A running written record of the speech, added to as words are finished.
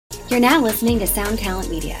You're now listening to Sound Talent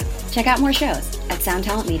Media. Check out more shows at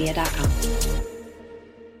soundtalentmedia.com.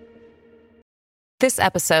 This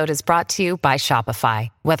episode is brought to you by Shopify.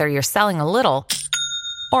 Whether you're selling a little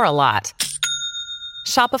or a lot,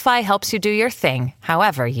 Shopify helps you do your thing,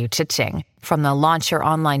 however you cha-ching. From the launch your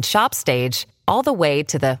online shop stage, all the way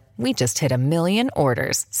to the we just hit 1 million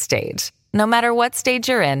orders stage. No matter what stage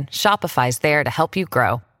you're in, Shopify's there to help you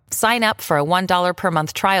grow. Sign up for a $1 per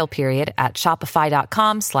month trial period at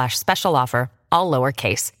shopify.com/special offer, all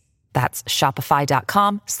lowercase. That's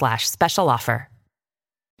shopify.com/special offer.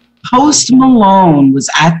 Post Malone was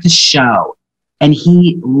at the show and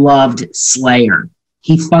he loved Slayer.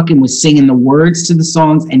 He fucking was singing the words to the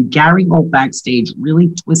songs, and Gary Holt backstage really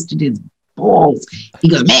twisted his balls. He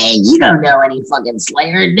goes, man, you don't know any fucking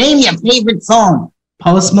Slayer. Name your favorite song.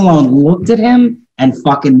 Post Malone looked at him and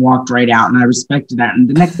fucking walked right out, and I respected that. And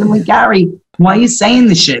the next thing, like, Gary, why are you saying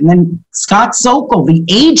this shit? And then Scott Sokol, the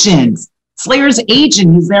agent, Slayer's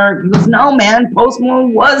agent, he's there. He goes, no, man, Post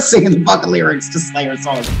Malone was singing the fucking lyrics to Slayer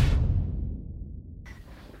songs.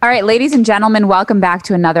 All right, ladies and gentlemen, welcome back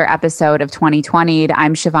to another episode of 2020.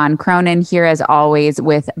 I'm Siobhan Cronin, here as always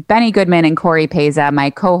with Benny Goodman and Corey Peza,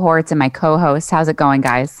 my cohorts and my co-hosts. How's it going,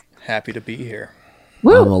 guys? Happy to be here.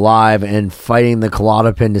 Woo! I'm alive and fighting the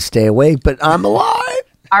Klonopin to stay awake, but I'm alive.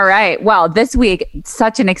 All right. Well, this week,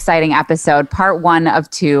 such an exciting episode. Part 1 of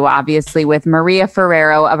 2, obviously, with Maria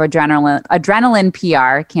Ferrero of Adrenaline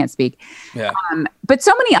PR. Can't speak. Yeah. But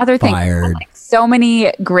so many other things. Fired. Like, so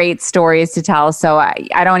many great stories to tell. So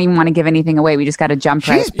I don't even want to give anything away. We just got to jump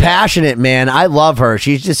right. She's passionate, man. I love her.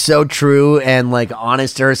 She's just so true and like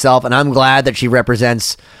honest to herself. And I'm glad that she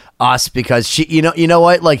represents us because she, you know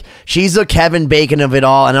what? Like, she's the Kevin Bacon of it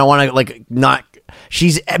all. And I want to like not.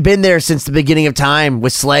 She's been there since the beginning of time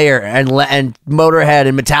with Slayer and Motorhead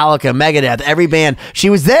and Metallica, Megadeth, every band. She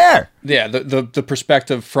was there. Yeah, the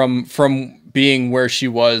perspective from being where she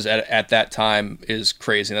was at that time is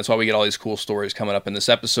crazy. And that's why we get all these cool stories coming up in this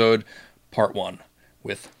episode, part 1,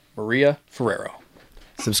 with Maria Ferrero.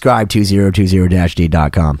 Subscribe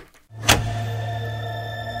 2020-d.com.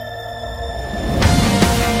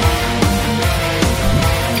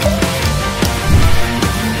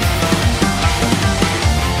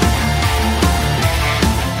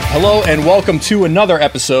 Hello and welcome to another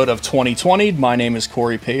episode of 2020. My name is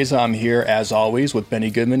Corey Peza. I'm here as always with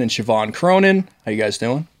Benny Goodman and Siobhan Cronin. How you guys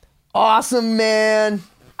doing? Awesome, man.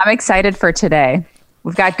 I'm excited for today.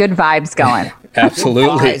 We've got good vibes going.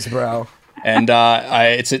 Absolutely, Vibes, bro. And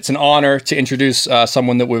it's an honor to introduce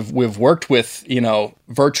someone that we've worked with,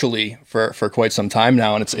 virtually for quite some time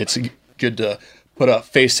now, and it's good to put a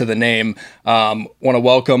face to the name. Want to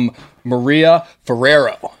welcome Maria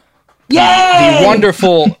Ferrero. Yay! The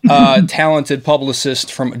wonderful, talented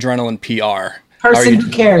publicist from Adrenaline PR. Person who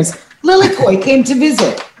cares. Lily Coy came to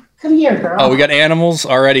visit. Come here, girl. Oh, we got animals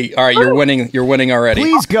already. All right, you're winning. You're winning already.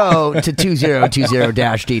 Please go to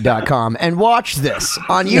 2020-d.com and watch this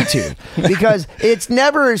on YouTube because it's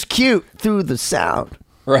never as cute through the sound.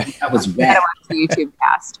 Right. That was I wet. gotta watch the YouTube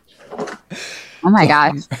cast. Oh my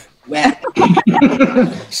gosh. Wet.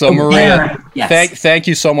 So Maria, Yes. thank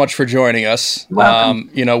you so much for joining us. Welcome.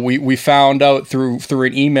 We found out through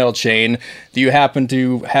an email chain that you happen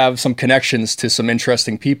to have some connections to some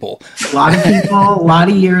interesting people. A lot of people, a lot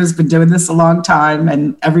of years, been doing this a long time,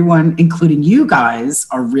 and everyone, including you guys,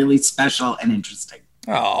 are really special and interesting.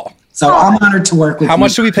 Oh. So I'm honored to work with you. How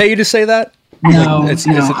much do we pay you to say that? No,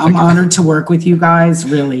 I'm honored to work with you guys,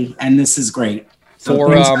 really, and this is great. So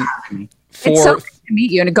thanks for having me. It's so nice to meet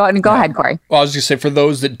you. And go ahead, Corey. Well, I was just going to say, for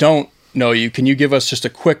those that don't know you, can you give us just a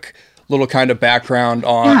quick little kind of background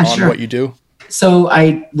on Sure. what you do? So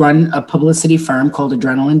I run a publicity firm called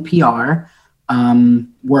Adrenaline PR,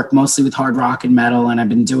 work mostly with hard rock and metal, and I've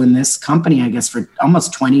been doing this company, I guess, for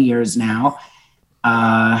almost 20 years now.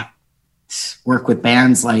 Work with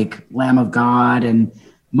bands like Lamb of God and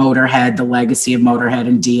Motorhead, the legacy of Motorhead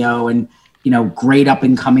and Dio, and great up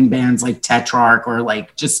and coming bands like Tetrarch, or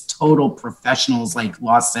like just total professionals like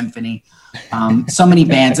Lost Symphony. So many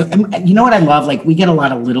bands. And you know what I love? Like, we get a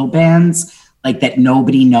lot of little bands like that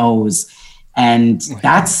nobody knows. And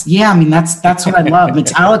that's what I love.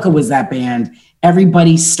 Metallica was that band.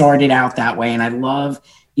 Everybody started out that way. And I love,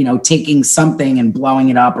 taking something and blowing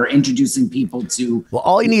it up or introducing people to. Well,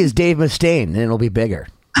 all you need is Dave Mustaine and it'll be bigger.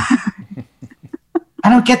 I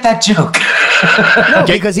don't get that joke. No,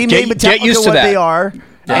 because he made Metallica what they are.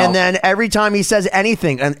 And then every time he says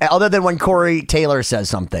anything, and other than when Corey Taylor says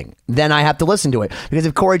something, then I have to listen to it. Because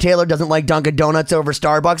if Corey Taylor doesn't like Dunkin' Donuts over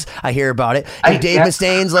Starbucks, I hear about it. If Dave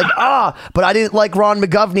Mustaine's like, but I didn't like Ron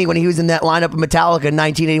McGovney when he was in that lineup of Metallica in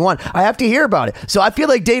 1981, I have to hear about it. So I feel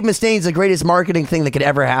like Dave Mustaine's the greatest marketing thing that could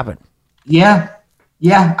ever happen.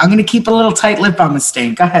 Yeah, I'm going to keep a little tight lip on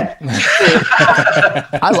Mustaine. Go ahead.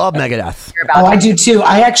 I love Megadeth. I do too.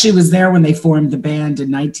 I actually was there when they formed the band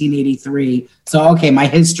in 1983. So, okay, my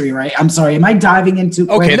history, right? I'm sorry. Am I diving into?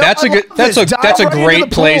 Okay, that's a great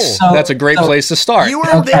place. That's a great place to start. You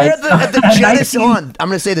were there at the Genesis. I'm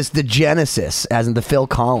going to say this: the Genesis, as in the Phil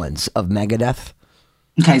Collins of Megadeth.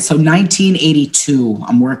 Okay, so 1982,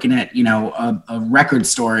 I'm working at a record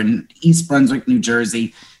store in East Brunswick, New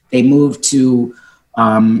Jersey. They moved to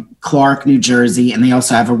Clark, New Jersey, and they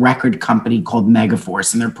also have a record company called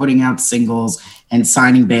Megaforce, and they're putting out singles and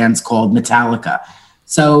signing bands called Metallica.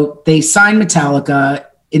 So they signed Metallica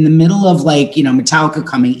in the middle of Metallica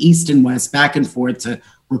coming east and west, back and forth to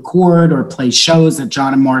record or play shows that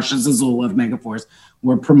John and Marsha Zazula of Megaforce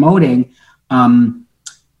were promoting.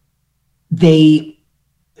 They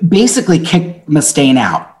basically kicked Mustaine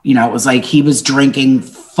out. It was like he was drinking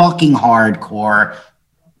fucking hardcore,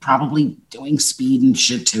 probably doing speed and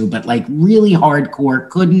shit too, but like really hardcore,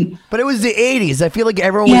 couldn't. But it was the 80s. I feel like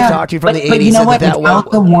everyone we talked to from the 80s but you know what? that's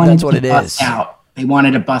what it is. They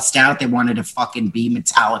wanted to bust out. They wanted to fucking be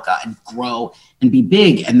Metallica and grow and be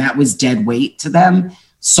big. And that was dead weight to them.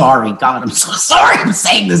 Sorry, God, I'm so sorry I'm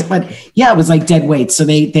saying this, but yeah, it was like dead weight. So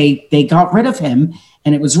they got rid of him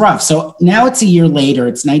and it was rough. So now it's a year later.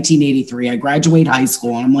 It's 1983. I graduate high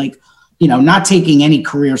school and I'm like, not taking any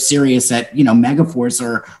career serious at, Megaforce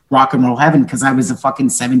or Rock and Roll Heaven because I was a fucking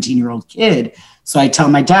 17-year-old kid. So I tell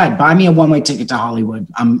my dad, buy me a one-way ticket to Hollywood.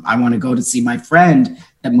 I want to go to see my friend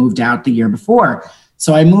that moved out the year before.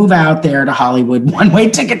 So I move out there to Hollywood,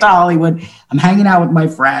 one-way ticket to Hollywood. I'm hanging out with my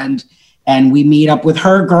friend and we meet up with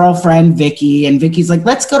her girlfriend, Vicky. And Vicky's like,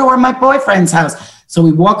 let's go to my boyfriend's house. So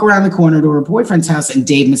we walk around the corner to her boyfriend's house and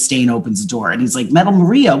Dave Mustaine opens the door and he's like, Metal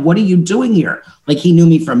Maria, what are you doing here? Like he knew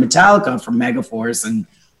me from Metallica, from Megaforce and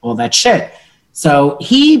all that shit. So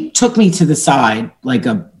he took me to the side like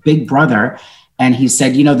a big brother and he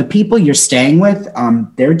said, the people you're staying with,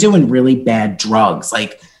 they're doing really bad drugs.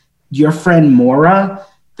 Like your friend Maura,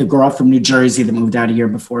 the girl from New Jersey that moved out a year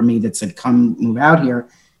before me that said, come move out here.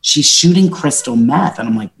 She's shooting crystal meth. And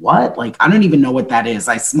I'm like, what? Like, I don't even know what that is.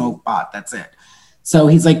 I smoke pot. That's it. So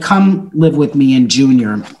he's like, come live with me and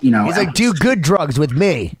Junior, He's like, do good drugs with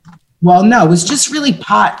me. Well, no, it was just really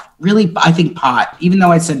pot. Really, I think pot. Even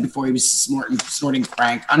though I said before he was snorting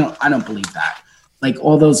crank, I don't believe that. Like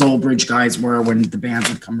all those Old Bridge guys were when the bands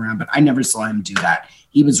would come around, but I never saw him do that.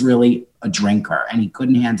 He was really a drinker and he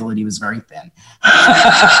couldn't handle it. He was very thin.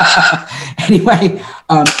 Anyway,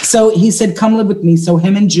 so he said, come live with me. So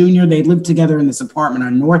him and Junior, they lived together in this apartment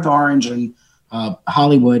on North Orange and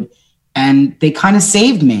Hollywood. And they kind of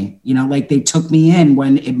saved me, like they took me in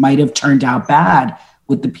when it might have turned out bad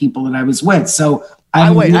with the people that I was with. So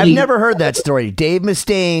I've never heard that story. Dave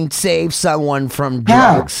Mustaine saved someone from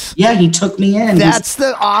drugs. Yeah, he took me in. That's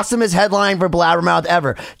the awesomest headline for Blabbermouth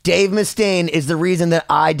ever. Dave Mustaine is the reason that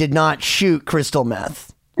I did not shoot crystal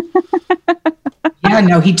meth. Yeah,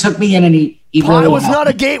 no, he took me in and he really was not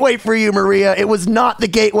a gateway for you, Maria. It was not the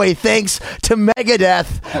gateway. Thanks to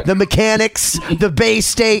Megadeth, the mechanics, the bass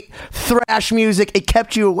state, thrash music. It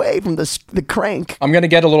kept you away from the crank. I'm going to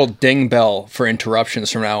get a little ding bell for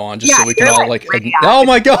interruptions from now on, just so we can all oh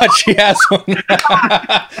my God, she has one.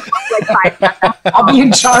 I'll be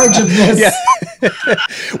in charge of this. Yeah.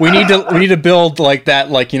 we need to build like that,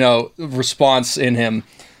 response in him.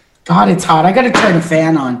 God, it's hot. I got to turn the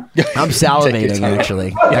fan on. I'm salivating,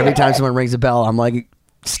 actually. Every time someone rings a bell, I'm like,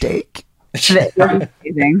 steak?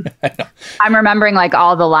 Amazing. I'm remembering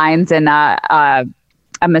all the lines in a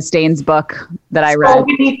Mustaine's book that I read.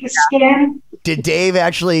 Beneath the skin. Did Dave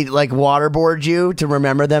actually waterboard you to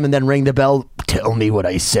remember them and then ring the bell? Tell me what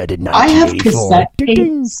I said in 1984.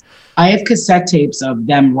 I have cassette tapes of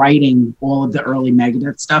them writing all of the early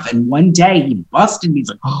Megadeth stuff. And one day he busted me. He's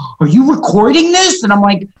like, oh, are you recording this? And I'm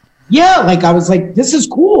like, yeah, I was like, this is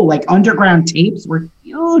cool. Underground tapes were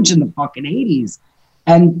huge in the fucking 80s.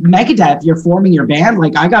 And Megadeth, you're forming your band.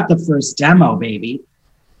 I got the first demo, baby,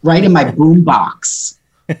 right in my boombox.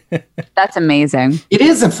 That's amazing. It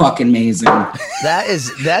is a fucking amazing.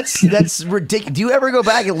 That's ridiculous. Do you ever go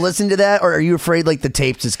back and listen to that, or are you afraid the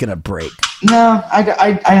tape's just gonna break? No,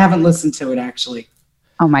 I haven't listened to it actually.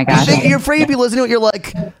 Oh my gosh! You're afraid if you listen to it, you're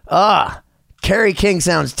like, Kerry King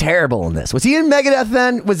sounds terrible in this. Was he in Megadeth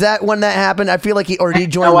then? Was that when that happened? I feel like or did he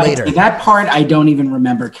join later? That part, I don't even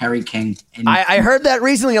remember Kerry King. I heard that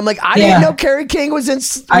recently. I'm like, I didn't know Kerry King was in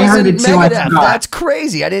I heard it too. Megadeth. That's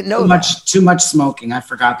crazy. I didn't know Too much smoking. I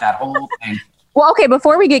forgot that whole thing. Well, okay,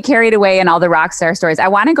 before we get carried away in all the rock star stories, I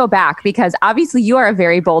want to go back because obviously you are a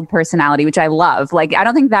very bold personality, which I love. Like, I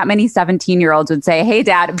don't think that many 17-year-olds would say, hey,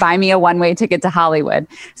 Dad, buy me a one-way ticket to Hollywood.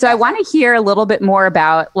 So I want to hear a little bit more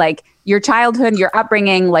about, like, your childhood, your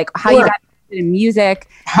upbringing, like how you got in music.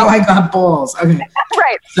 How I got balls. Okay.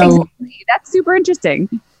 Right. So exactly. That's super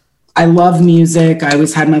interesting. I love music. I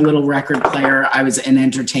always had my little record player. I was an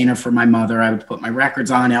entertainer for my mother. I would put my records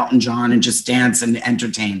on, Elton John, and just dance and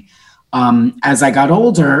entertain. As I got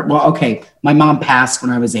older, my mom passed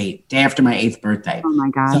when I was 8, day after my 8th birthday. Oh my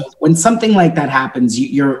God. So when something like that happens,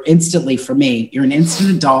 you're instantly, for me, you're an instant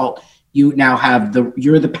adult. You now have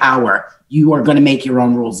you're the power. You are going to make your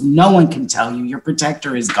own rules. No one can tell you. Your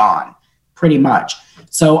protector is gone, pretty much.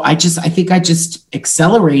 So I think I just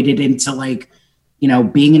accelerated into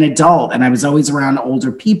being an adult. And I was always around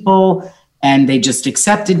older people. And they just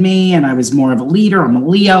accepted me, and I was more of a leader. I'm a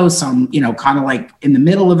Leo, so I'm, kind of like in the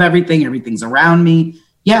middle of everything. Everything's around me.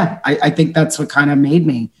 Yeah, I think that's what kind of made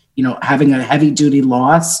me, having a heavy duty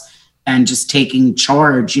loss and just taking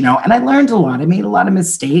charge, and I learned a lot. I made a lot of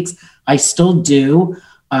mistakes. I still do.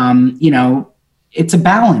 It's a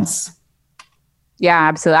balance. Yeah,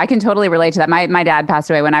 absolutely. I can totally relate to that. My dad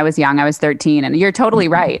passed away when I was young. I was 13, and you're totally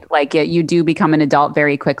right. Like you do become an adult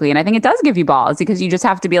very quickly. And I think it does give you balls because you just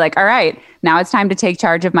have to be like, all right, now it's time to take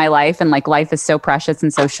charge of my life. And like life is so precious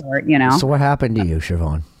and so short, So what happened to you,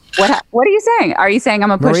 Siobhan? What are you saying? Are you saying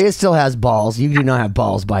I'm a push? Maria still has balls. You do not have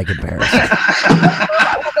balls by comparison.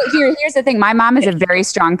 Here's the thing. My mom is a very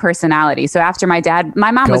strong personality. So after my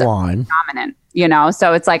mom was dominant.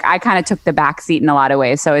 So it's like I kind of took the back seat in a lot of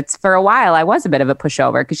ways. So it's for a while I was a bit of a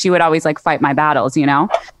pushover because she would always like fight my battles,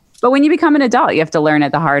 But when you become an adult, you have to learn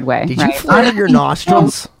it the hard way. Did you flare your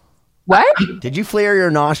nostrils? What? Did you flare your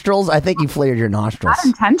nostrils? I think you flared your nostrils. Not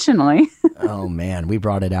intentionally. Oh man, we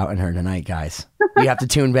brought it out in her tonight, guys. You have to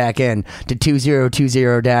tune back in to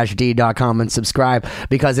 2020-d.com and subscribe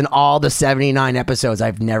because in all the 79 episodes,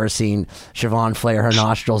 I've never seen Siobhan flare her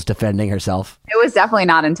nostrils defending herself. It was definitely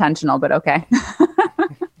not intentional, but okay.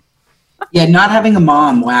 Yeah, not having a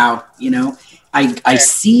mom. Wow. I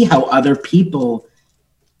see how other people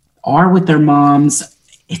are with their moms.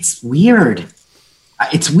 It's weird.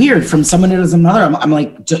 It's weird from someone who has a mother. I'm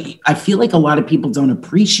like, I feel like a lot of people don't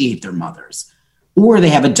appreciate their mothers, or they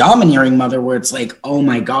have a domineering mother where it's like, oh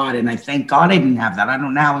my God. And I thank God I didn't have that. I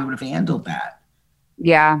don't know how I would have handled that.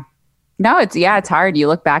 Yeah. No, it's hard. You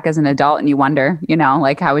look back as an adult and you wonder,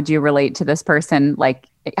 like, how would you relate to this person? Like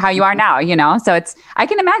how you are now, So I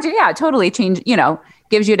can imagine, it totally change,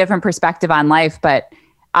 gives you a different perspective on life, but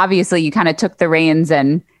obviously you kind of took the reins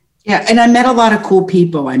and. Yeah, and I met a lot of cool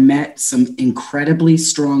people. I met some incredibly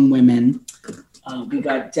strong women. We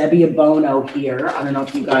got Debbie Abono here. I don't know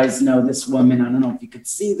if you guys know this woman. I don't know if you could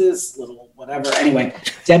see this little whatever. Anyway,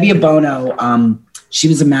 Debbie Abono, she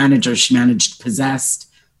was a manager. She managed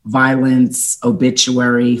Possessed, Violence,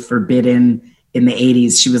 Obituary, Forbidden in the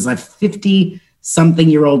 80s. She was a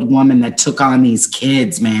 50-something-year-old woman that took on these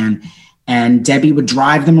kids, man. And Debbie would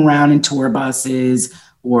drive them around in tour buses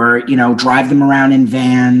or, drive them around in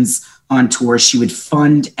vans on tour. She would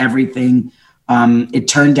fund everything. It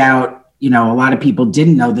turned out, a lot of people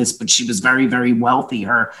didn't know this, but she was very, very wealthy.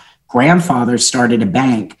 Her grandfather started a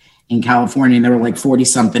bank in California, and there were like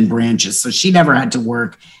 40-something branches. So she never had to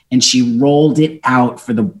work, and she rolled it out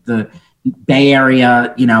for the Bay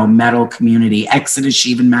Area, metal community. Exodus,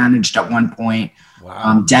 she even managed at one point.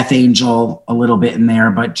 Wow. Death Angel, a little bit in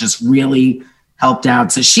there, but just really helped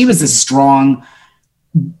out. So she was a strong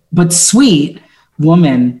but sweet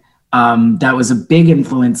woman that was a big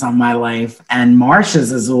influence on my life. And Marsha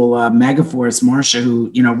Zazula, Megaforce Marsha,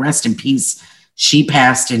 who, rest in peace, she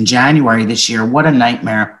passed in January this year. What a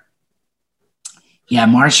nightmare. Yeah,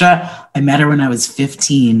 Marsha, I met her when I was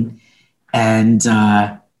 15, and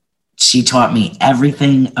she taught me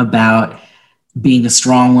everything about being a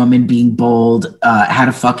strong woman, being bold, how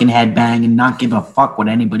to fucking headbang and not give a fuck what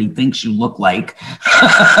anybody thinks you look like.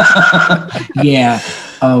 Yeah.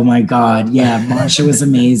 Oh my God. Yeah. Marsha was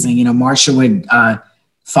amazing. Marsha would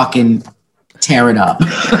fucking tear it up.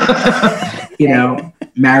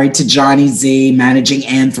 Married to Johnny Z, managing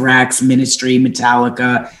Anthrax, Ministry,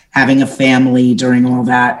 Metallica, having a family during all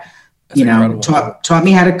that. Taught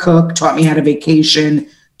me how to cook, taught me how to vacation,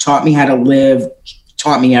 taught me how to live,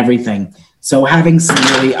 taught me everything. So having some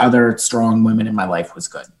really other strong women in my life was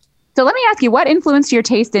good. So let me ask you, what influenced your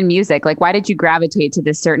taste in music? Like, why did you gravitate to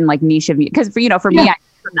this certain like niche of music? Because for me, I'm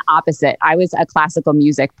the opposite. I was a classical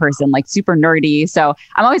music person, like super nerdy. So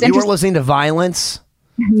I'm always interested. You weren't listening to Violence?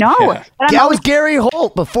 No. Yeah. That was Gary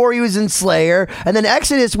Holt before he was in Slayer, and then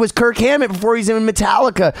Exodus was Kirk Hammett before he's in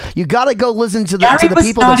Metallica. You got to go listen to the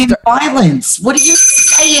people that in Violence. What are you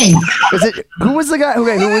saying? Who was the guy? Who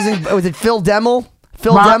was in? Was it Phil Demmel?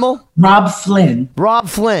 Demmel? Rob Flynn. Rob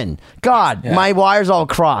Flynn. God, my wires all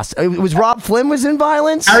crossed. It was Rob Flynn was in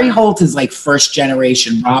Violence? Gary Holt is like first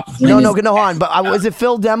generation. Rob Flynn. No, on. But was it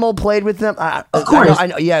Phil Demmel played with them? Of course. I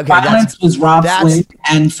know. Yeah, okay. Violence was Rob Flynn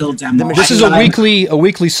and Phil Demmel. This is a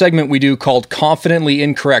weekly segment we do called Confidently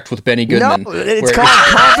Incorrect with Benny Goodman. No, it's called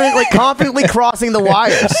confidently crossing the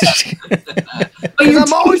wires. Because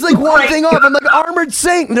I'm always like one thing off. I'm like Armored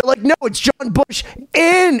Saint. And they're like, no, it's John Bush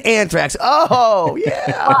in Anthrax. Oh,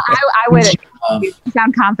 yeah. Well, I would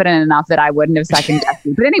sound confident enough that I wouldn't have second guessed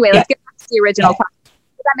you. But anyway, let's get back to the original question.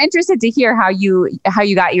 I'm interested to hear how you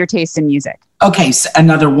got your taste in music. Okay, so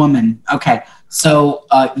another woman. Okay, so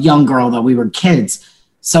young girl though, we were kids.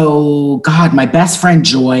 So God, my best friend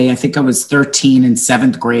Joy, I think I was 13 in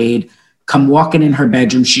 7th grade, come walking in her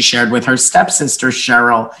bedroom. She shared with her stepsister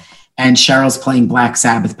Cheryl, and Cheryl's playing Black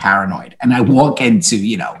Sabbath Paranoid. And I walk into,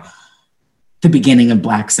 the beginning of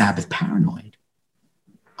Black Sabbath Paranoid.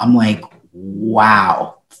 I'm like,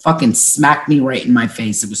 wow, fucking smacked me right in my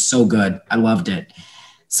face. It was so good. I loved it.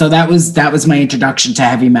 So that was my introduction to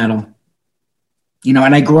heavy metal.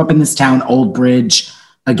 And I grew up in this town, Old Bridge.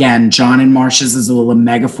 Again, John and Marcia's is a little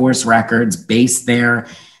Megaforce Records based there.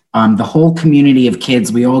 The whole community of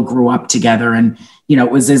kids, we all grew up together. And, it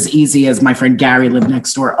was as easy as my friend Gary lived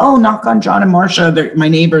next door. Oh, knock on John and Marcia. They're my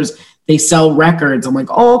neighbors. They sell records. I'm like,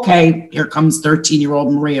 oh, okay. Here comes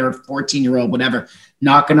 13-year-old Maria or 14-year-old, whatever,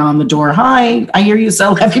 knocking on the door. Hi, I hear you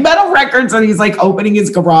sell heavy metal records. And he's like opening his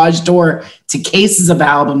garage door to cases of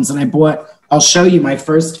albums. And I'll show you my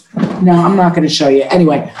first. No, I'm not going to show you.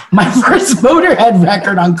 Anyway, my first Motorhead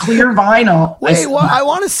record on clear vinyl. Wait, I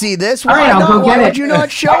want to see this. All right, I'll go get it. Why would you not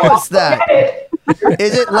show us that?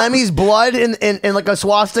 Is it Lemmy's blood in like a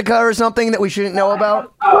swastika or something that we shouldn't know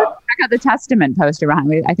about? Check out the Testament poster behind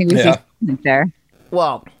me. I think we see something there.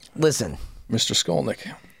 Well, listen. Mr.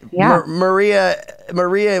 Skolnick. Yeah.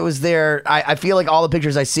 Maria was there. I feel like all the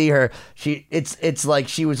pictures I see her, it's like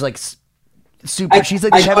she was like super. She's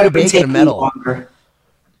like Kevin Bacon of metal.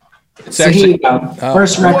 So here you go.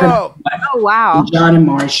 First record. Oh wow. John and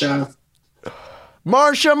Marcia.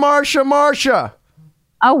 Marcia.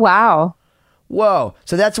 Oh wow. Whoa.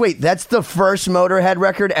 So that's the first Motorhead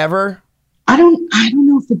record ever? I don't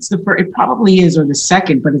know if it's the first. It probably is, or the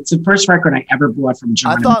second, but it's the first record I ever bought from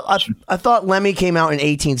John. I thought Lemmy came out in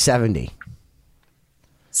 1870.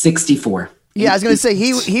 64. Yeah, I was gonna say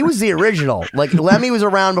he was the original. Like Lemmy was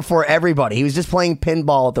around before everybody. He was just playing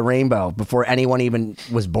pinball at the Rainbow before anyone even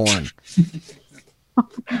was born.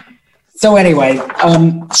 So anyway,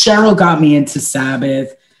 Cheryl got me into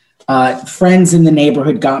Sabbath. Friends in the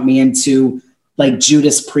neighborhood got me into like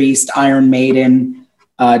Judas Priest, Iron Maiden.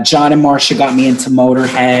 John and Marcia got me into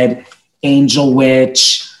Motorhead, Angel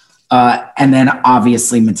Witch, and then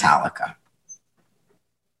obviously Metallica.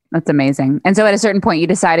 That's amazing. And so at a certain point, you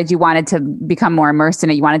decided you wanted to become more immersed in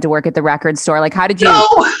it. You wanted to work at the record store. Like, how did you?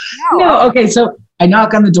 No. Okay. So I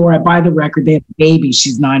knock on the door. I buy the record. They have a baby.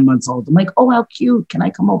 She's 9 months old. I'm like, oh, how cute. Can I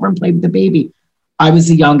come over and play with the baby? I was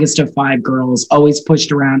the youngest of 5 girls, always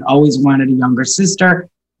pushed around, always wanted a younger sister.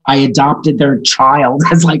 I adopted their child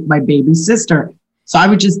as like my baby sister. So I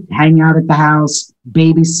would just hang out at the house,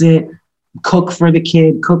 babysit, cook for the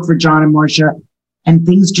kid, cook for John and Marcia. And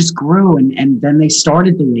things just grew. And then they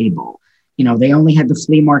started the label. They only had the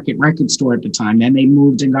flea market record store at the time. Then they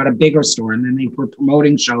moved and got a bigger store. And then they were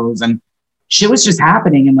promoting shows and shit was just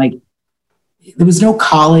happening. And like, there was no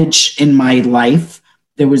college in my life.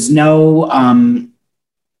 There was no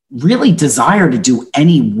really desire to do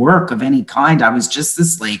any work of any kind. I was just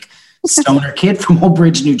this like stoner kid from Old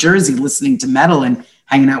Bridge, New Jersey, listening to metal and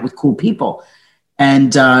hanging out with cool people.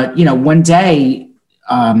 And, one day,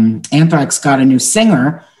 Anthrax got a new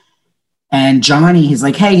singer, and Johnny, he's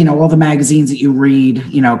like, hey, all the magazines that you read,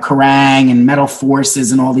 Kerrang and Metal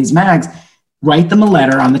Forces and all these mags, write them a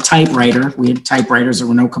letter on the typewriter. We had typewriters. There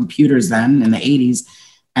were no computers then in the 80s.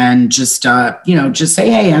 And just say,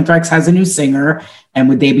 hey, Anthrax has a new singer, and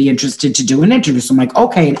would they be interested to do an interview? So I'm like,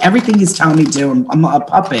 okay. And everything he's telling me to do, I'm a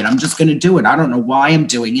puppet. I'm just going to do it. I don't know why I'm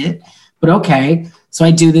doing it, but okay. So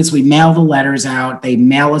I do this. We mail the letters out. They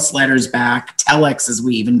mail us letters back. Telexes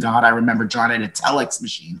we even got. I remember John had a telex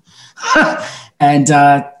machine. And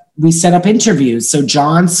we set up interviews. So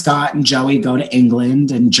John, Scott, and Joey go to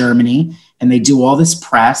England and Germany, and they do all this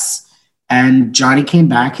press. And Johnny came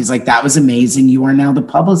back. He's like, that was amazing. You are now the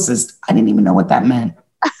publicist. I didn't even know what that meant.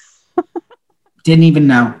 Didn't even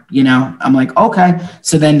know, I'm like, okay.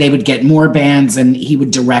 So then they would get more bands and he would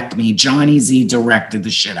direct me. Johnny Z directed the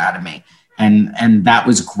shit out of me. And that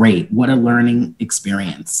was great. What a learning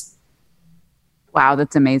experience. Wow,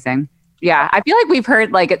 that's amazing. Yeah, I feel like we've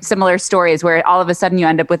heard like similar stories where all of a sudden you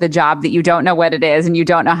end up with a job that you don't know what it is and you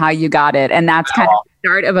don't know how you got it. And that's kind of the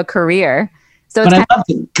start of a career. So but I loved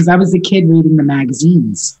it because I was a kid reading the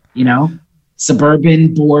magazines,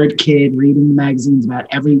 suburban bored kid reading the magazines about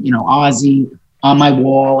every, Ozzy on my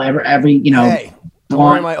wall, every Hey, I'm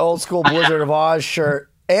wearing my old school Blizzard of Oz shirt.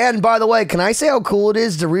 And by the way, can I say how cool it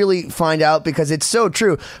is to really find out, because it's so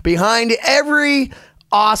true. Behind every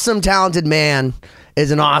awesome, talented man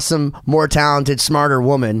is an awesome, more talented, smarter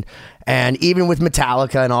woman. And even with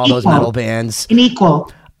Metallica and all those metal bands, an equal.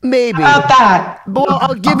 Maybe. How about that? Well,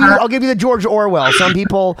 I'll give you the George Orwell. Some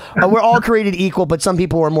people we're all created equal, but some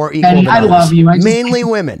people are more equal. And than I others. love you. Mainly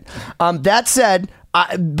women. That said,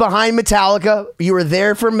 behind Metallica, you were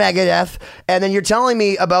there for Megadeth, and then you're telling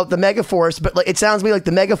me about the Megaforce, but it sounds to me like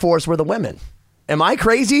the Megaforce were the women. Am I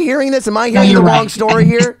crazy hearing this? Am I hearing the wrong story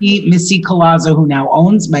here? Missy Collazo, who now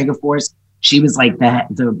owns Megaforce, she was like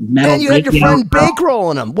the metal. And you had your friend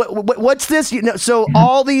bankrolling them. What's this? So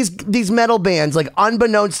all these metal bands, like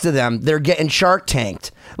unbeknownst to them, they're getting Shark Tanked,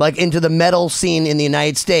 like into the metal scene in the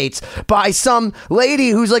United States by some lady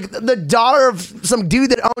who's like the daughter of some dude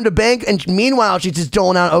that owned a bank. And meanwhile, she's just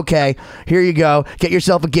doling out, okay, here you go. Get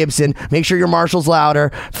yourself a Gibson. Make sure your Marshall's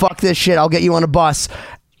louder. Fuck this shit. I'll get you on a bus.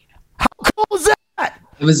 How cool is that?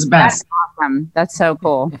 It was the best. That's awesome. That's so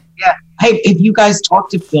cool. Yeah. Hey, if you guys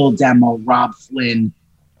talk to Phil Demo, Rob Flynn,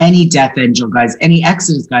 any Death Angel guys, any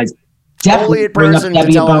Exodus guys, definitely bring up person Debbie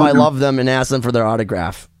to tell them I Boner. love them and ask them for their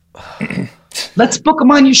autograph. Let's book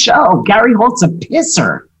him on your show. Gary Holt's a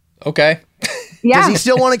pisser. Okay. Yeah. Does he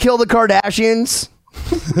still want to kill the Kardashians?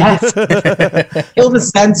 Yes. Kill the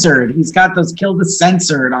censored. He's got those kill the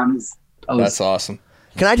censored on his post. That's awesome.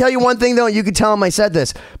 Can I tell you one thing, though? You could tell him I said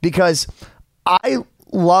this because I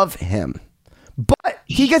love him. But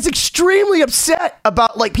he gets extremely upset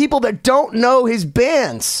about like people that don't know his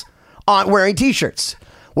bands on wearing T-shirts.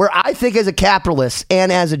 Where I think as a capitalist and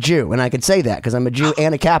as a Jew, and I can say that because I'm a Jew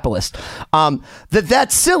and a capitalist,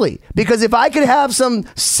 that's silly. Because if I could have some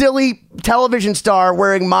silly television star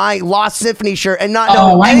wearing my Lost Symphony shirt and not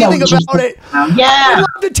know anything about it, I'd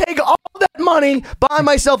love to take all that money, buy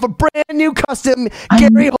myself a brand new custom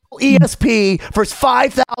Gary Holt ESP for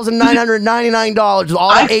 $5,999 with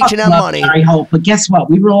all that H&M money. Gary Holt, but guess what?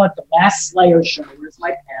 We were all at the last Slayer show. Where's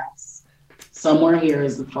my pass? Somewhere here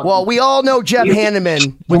is the fucking... Well, we all know Jeff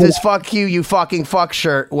Hanneman with his "fuck you, you fucking fuck"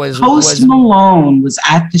 shirt was... Post Malone was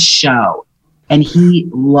at the show, and he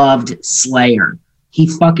loved Slayer. He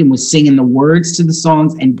fucking was singing the words to the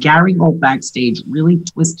songs, and Gary Holt backstage really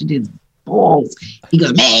twisted his balls. He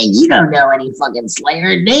goes, man, you don't know any fucking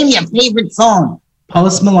Slayer. Name your favorite song.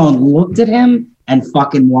 Post Malone looked at him and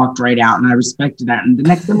fucking walked right out, and I respected that. And the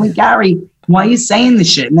next thing, like, Gary, why are you saying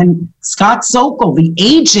this shit? And then Scott Sokol, the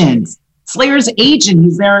agent... Slayer's agent,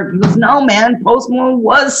 he's there. He goes, no, man, Post Malone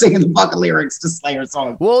was singing the fucking lyrics to Slayer's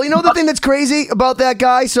song. Well, you know the thing that's crazy about that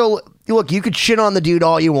guy? So, look, you could shit on the dude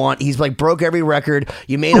all you want. He's like broke every record.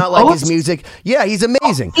 You may not like his music. Yeah, he's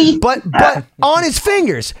amazing. But on his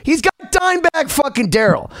fingers, he's got Dimebag fucking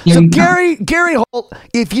Daryl. So Gary Holt,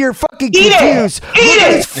 if you're fucking confused,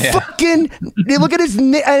 look at his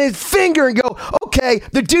finger and go, okay,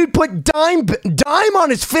 the dude put dime on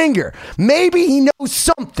his finger. Maybe he knows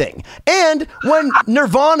something. And when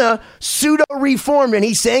Nirvana pseudo reformed and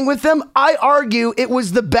he sang with them, I argue it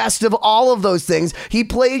was the best of all of those things. He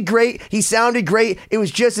played great. He sounded great. It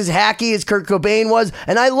was just as hacky as Kurt Cobain was,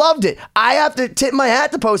 and I loved it. I have to tip my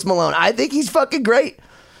hat to Post Malone. I think he's fucking great.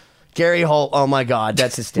 Gary Holt, oh my God,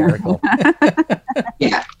 that's hysterical.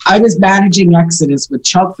 Yeah, I was managing Exodus with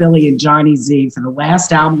Chuck Billy and Johnny Z for the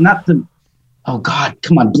last album, oh God,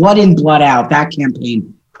 come on, Blood In, Blood Out, that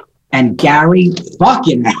campaign. And Gary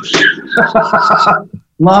fucking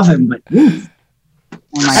love him, but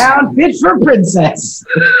sound fit for princess.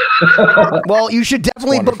 Well, you should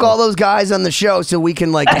definitely book all those guys on the show so we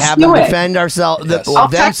can have do them it. defend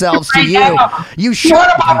themselves to you. Now. You should.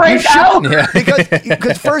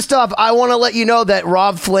 Because first off, I want to let you know that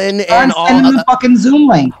Rob Flynn and all the fucking Zoom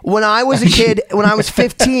link. When I was a kid, when I was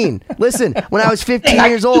 15, listen, when I was 15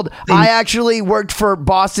 years old, I actually worked for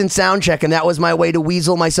Boston Soundcheck, and that was my way to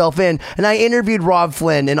weasel myself in. And I interviewed Rob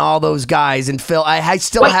Flynn and all those guys and Phil. I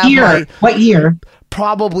still have What year?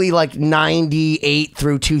 probably like 98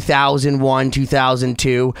 through 2001,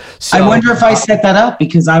 2002. So I wonder if I set that up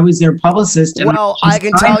because I was their publicist. And well, I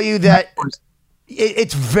can tell you that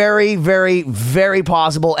it's very, very, very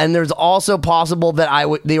possible, and there's also possible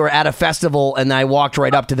that they were at a festival and I walked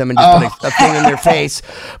right up to them and just put a thing in their face.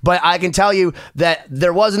 But I can tell you that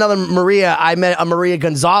there was another Maria. I met a Maria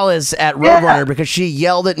Gonzalez at Roadrunner because she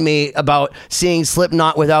yelled at me about seeing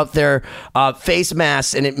Slipknot without their face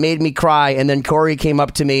masks, and it made me cry. And then Corey came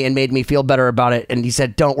up to me and made me feel better about it, and he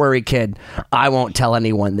said, "Don't worry, kid. I won't tell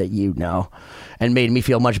anyone that you know." And made me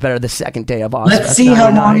feel much better the second day of Ozfest. Let's see how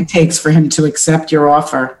long it takes for him to accept your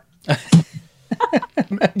offer. Do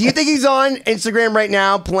you think he's on Instagram right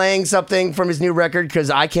now playing something from his new record? Because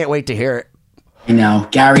I can't wait to hear it. I know.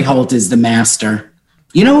 Gary Holt is the master.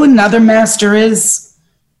 You know who another master is?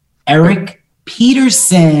 Eric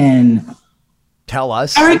Peterson. Tell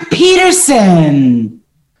us. Eric Peterson.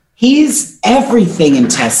 He's everything in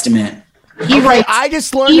Testament. He writes. I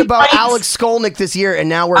just learned about Alex Skolnick this year, and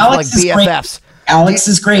now we're like BFFs. Alex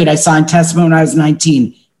is great. I signed Testament when I was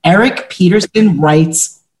 19. Eric Peterson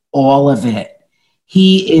writes all of it.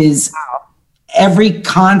 He is every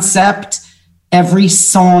concept, every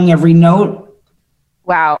song, every note.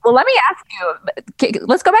 Wow. Well, let me ask you,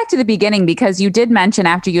 let's go back to the beginning, because you did mention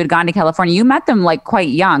after you had gone to California, you met them like quite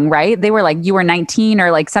young, right? They were like, you were 19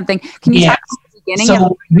 or like something. Can you talk about the beginning?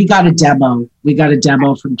 So we got a demo. We got a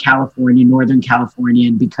demo from California, Northern California.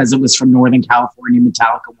 And because it was from Northern California,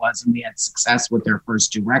 Metallica was, and we had success with their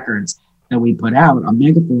first two records that we put out on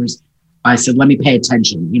Megaforce, I said, let me pay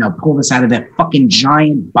attention, pull this out of that fucking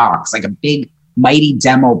giant box, like a big, mighty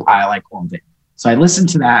demo pile, I called it. So I listened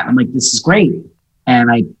to that, and I'm like, this is great.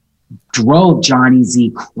 And I drove Johnny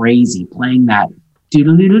Z crazy playing that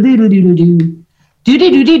do-do-do-do-do-do-do-do.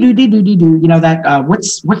 Do-do-do-do-do-do-do-do. That,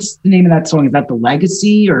 what's the name of that song? Is that The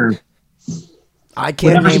Legacy or? I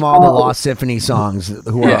can't name all the Lost Symphony songs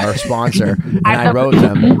who are our sponsor, and I wrote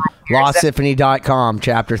them. LostSymphony.com,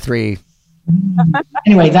 Chapter 3.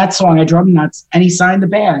 Anyway, that song, I drove him nuts, and he signed the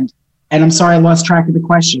band. And I'm sorry, I lost track of the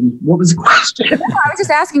question. What was the question? I was just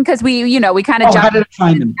asking because we kind of jumped. How did I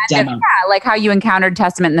find them? Demo. Yeah, like how you encountered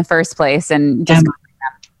Testament in the first place, and just.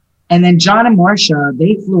 And then John and Marcia,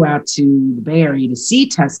 they flew out to the Bay Area to see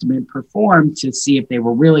Testament perform to see if they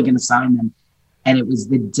were really going to sign them. And it was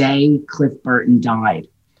the day Cliff Burton died.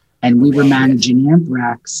 And we were managing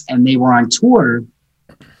Anthrax, and they were on tour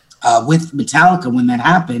with Metallica when that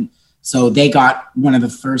happened. So they got one of the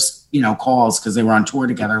first, calls because they were on tour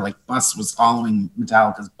together. Like bus was following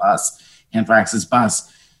Metallica's bus, Anthrax's bus.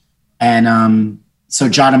 And so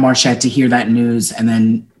John and Marcia had to hear that news and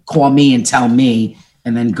then call me and tell me,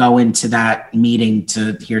 and then go into that meeting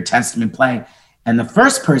to hear Testament play. And the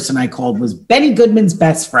first person I called was Benny Goodman's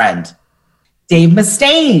best friend, Dave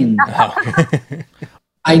Mustaine.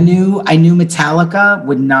 I knew Metallica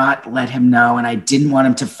would not let him know, and I didn't want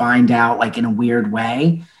him to find out like in a weird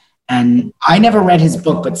way. And I never read his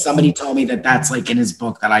book, but somebody told me that that's like in his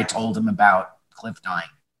book that I told him about Cliff dying.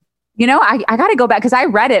 I got to go back because I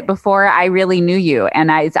read it before I really knew you,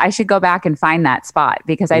 and I should go back and find that spot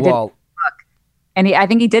because I did. And I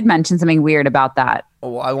think he did mention something weird about that.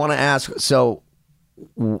 Well, I want to ask, so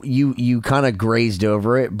you kind of grazed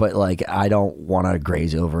over it, but like I don't want to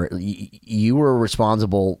graze over it. You were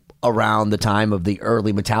responsible around the time of the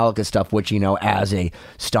early Metallica stuff, which, as a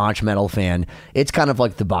staunch metal fan, it's kind of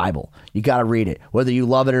like the Bible. You got to read it, whether you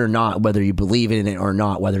love it or not, whether you believe in it or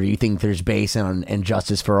not, whether you think there's base on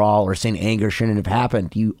Injustice for All or Saint Anger shouldn't have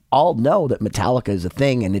happened. You all know that Metallica is a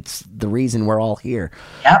thing, and it's the reason we're all here.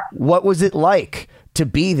 Yep. What was it like to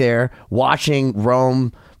be there watching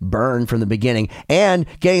Rome burn from the beginning and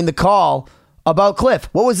getting the call about Cliff?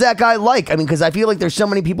 What was that guy like? I mean, because I feel like there's so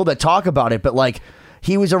many people that talk about it, but like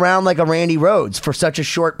he was around like a Randy Rhoads for such a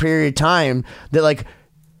short period of time that like,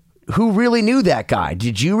 who really knew that guy?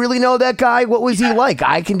 Did you really know that guy? What was he like?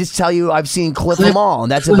 I can just tell you I've seen Cliff them all,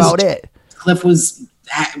 and that's about it. Cliff was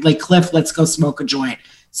like, Cliff, let's go smoke a joint.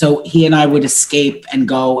 So he and I would escape and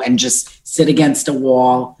go and just sit against a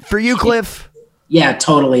wall. For you, Cliff? Yeah,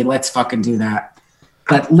 totally. Let's fucking do that.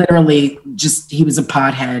 But literally, he was a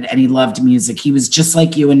pothead and he loved music. He was just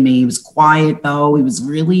like you and me. He was quiet, though. He was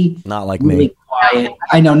really not like really me. Quiet.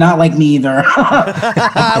 I know, not like me either.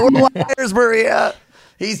 We're liars, Maria.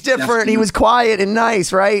 He's different. Definitely. He was quiet and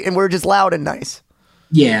nice, right? And we're just loud and nice.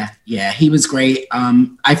 Yeah, he was great.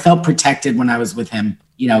 I felt protected when I was with him,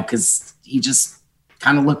 because he just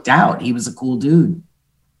kind of looked out. He was a cool dude.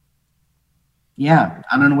 Yeah,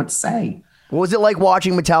 I don't know what to say. What was it like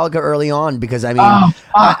watching Metallica early on? Because I mean,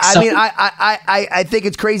 I think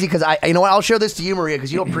it's crazy because you know what? I'll show this to you, Maria,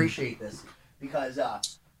 because you'll appreciate this. Because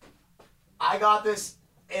I got this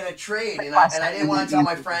in a trade, and I didn't want to tell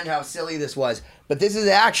my friend how silly this was, but this is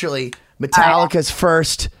actually Metallica's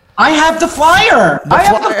first. I have the flyer.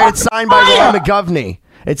 It's signed by Ron McGovney.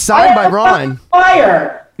 It's signed by Ron.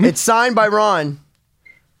 Flyer. It's signed by Ron.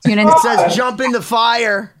 It says "Jump in the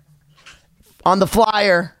fire" on the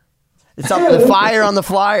flyer. It's up the fire on the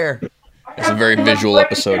flyer. It's a very visual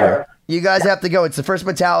episode here. You guys have to go. It's the first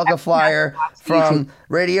Metallica flyer from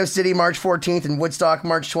Radio City March 14th and Woodstock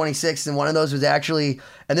March 26th. And one of those was actually,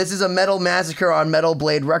 and this is a Metal Massacre on Metal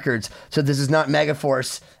Blade Records. So this is not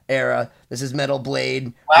Megaforce era. This is Metal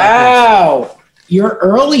Blade. Wow. Records. You're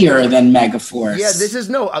earlier than Megaforce. Yeah, this is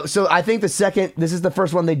so I think this is the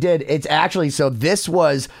first one they did. It's actually, so this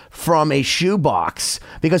was from a shoebox.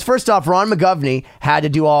 Because first off, Ron McGovney had to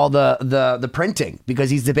do all the printing because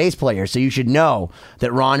he's the bass player. So you should know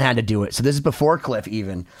that Ron had to do it. So this is before Cliff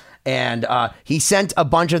even. And he sent a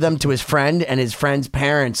bunch of them to his friend, and his friend's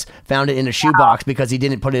parents found it in a shoebox because he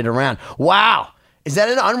didn't put it around. Wow. Is that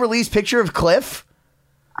an unreleased picture of Cliff?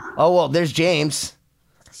 Oh, well, there's James.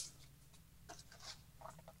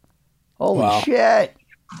 Holy shit.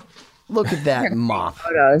 Look at that mop.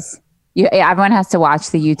 Photos. Everyone has to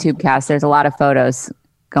watch the YouTube cast. There's a lot of photos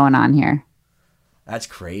going on here. That's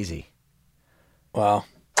crazy. Wow.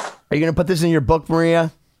 Are you going to put this in your book,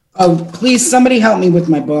 Maria? Oh, please, somebody help me with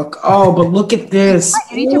my book. Oh, but look at this.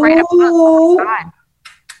 You need to write a book. Oh, God.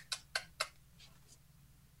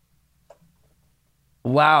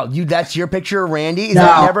 Wow, that's your picture of Randy? Is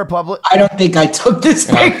that never public? I don't think I took this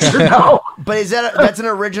picture, no. But is that's an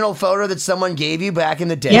original photo that someone gave you back in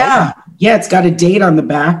the day? Yeah, it's got a date on the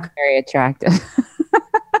back. Very attractive.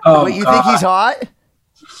 Oh, wait, you think he's hot?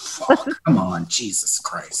 Fuck, come on, Jesus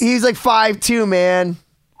Christ. He's like 5'2", man.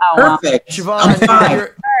 Oh, perfect.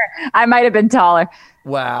 Siobhan, I might have been taller.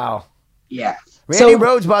 Wow. Yeah. Randy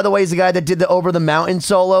Rhoads, by the way, is the guy that did the Over the Mountain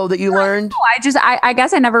solo that you learned. I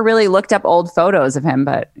guess I never really looked up old photos of him,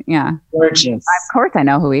 but yeah. Gorgeous. Of course I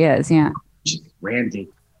know who he is, yeah. Randy.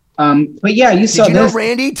 But yeah, you saw this. Did you know this.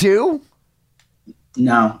 Randy too?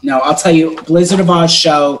 No. I'll tell you, Blizzard of Oz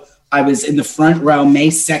show, I was in the front row, May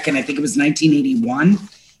 2nd, I think it was 1981.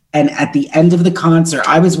 And at the end of the concert,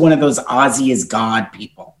 I was one of those Ozzy is God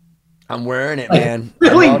people. I'm wearing it, man.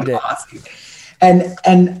 Really I loved it. Ozzy.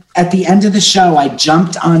 And at the end of the show, I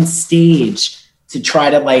jumped on stage to try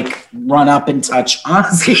to run up and touch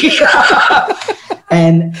Ozzy.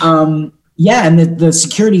 And the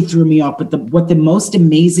security threw me off. But what the most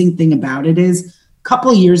amazing thing about it is, a couple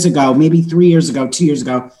of years ago, maybe 2 years ago,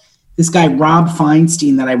 this guy, Rob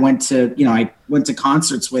Feinstein, that I went to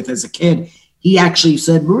concerts with as a kid, he actually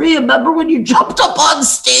said, Maria, remember when you jumped up on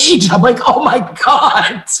stage? I'm like, oh my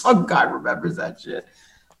God, some guy remembers that shit.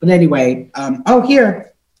 But anyway,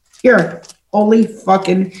 here, holy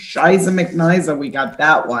fucking Shiza McNiza, we got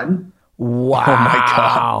that one. Wow. Oh my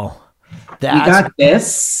God. We got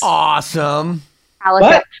this. Awesome.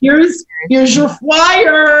 But here's your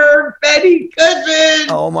flyer, Betty Goodman.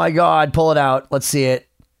 Oh my God, pull it out. Let's see it.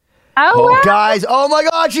 Oh, wow. Guys, oh my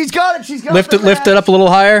God, she's got it. She's got it. Lift it up a little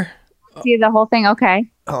higher. See the whole thing, okay.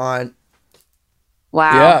 On.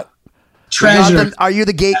 Wow. Yeah. Treasure. Are you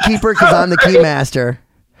the gatekeeper? Because I'm the key master.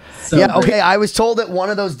 So yeah, great. okay. I was told that one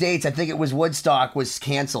of those dates, I think it was Woodstock, was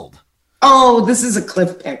canceled. Oh, this is a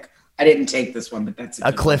Cliff pick. I didn't take this one, but that's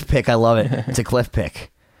a Cliff pick. I love it. It's a Cliff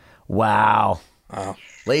pick. Wow.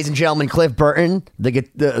 Ladies and gentlemen, Cliff Burton, the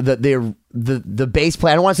bass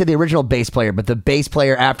player. I don't want to say the original bass player, but the bass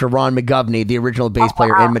player after Ron McGovney, the original bass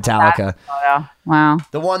player in Metallica. Wow.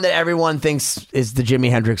 The one that everyone thinks is the Jimi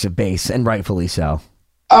Hendrix of bass, and rightfully so.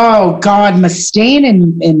 Oh, God, Mustaine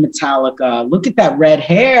in Metallica. Look at that red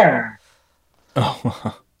hair.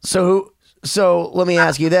 Oh, So let me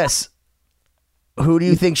ask you this. Who do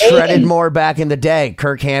you think shredded more back in the day,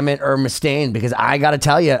 Kirk Hammett or Mustaine? Because I got to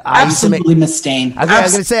tell you, Absolutely Mustaine. I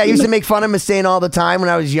was going to say, I used to make fun of Mustaine all the time when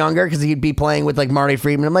I was younger because he'd be playing with Marty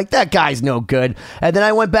Friedman. I'm like, that guy's no good. And then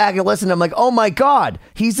I went back and listened. I'm like, oh my God,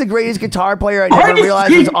 he's the greatest guitar player I never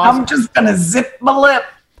realized was awesome. I'm just going to zip my lip.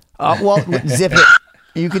 Well, zip it.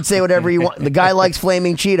 You can say whatever you want. The guy likes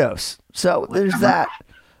flaming Cheetos. So there's that.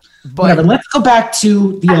 But whatever. Let's go back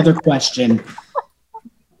to the other question.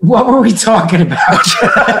 What were we talking about?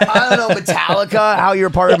 I don't know, Metallica, how you're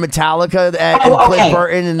part of Metallica and Cliff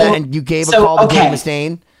Burton, and you gave a call to Dave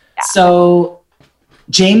Mustaine. So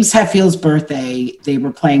James Hetfield's birthday, they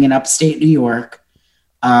were playing in upstate New York,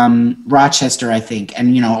 Rochester, I think.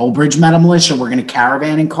 And, Old Bridge Metal Militia, we're going to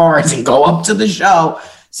caravan in cars and go up to the show.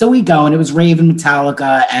 So we go, and it was Raven,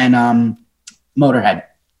 Metallica, and Motorhead.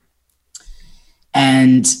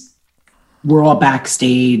 And we're all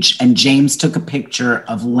backstage, and James took a picture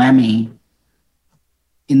of Lemmy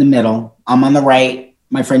in the middle I'm on the right.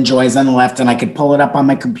 My friend Joy's on the left, and I could pull it up on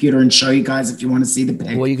my computer and show you guys if you want to see the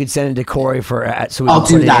pic. Well, you could send it to Corey so we I'll can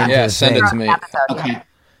do put that. it Yeah, send it to me. Okay.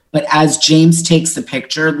 But as James takes the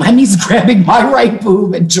picture, Lemmy's grabbing my right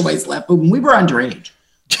boob and Joy's left boob, and we were underage.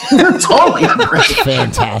 We were totally underage.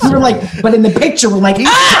 Fantastic. We were like, but in the picture, we're like,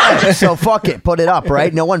 So fuck it, put it up,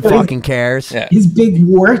 right? No one fucking cares. Yeah. his big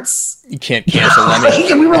warts. You can't cancel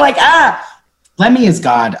Lemmy. And we were like, Lemmy is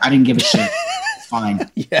God. I didn't give a shit. It's fine.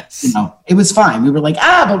 Yes. You know, it was fine. We were like,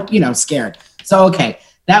 but scared. So, okay,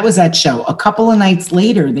 that was that show. A couple of nights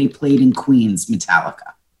later, they played in Queens,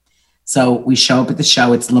 Metallica. So we show up at the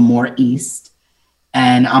show. It's Lemoore East.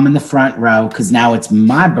 And I'm in the front row because now it's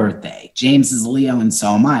my birthday. James is Leo and so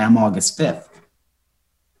am I. I'm August 5th.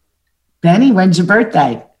 Benny, when's your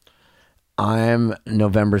birthday? I'm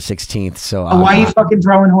November 16th. So why are you fucking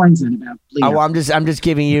throwing horns in about Leo? I'm just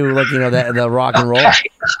giving you the rock and roll.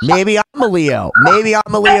 Maybe I'm a Leo. Maybe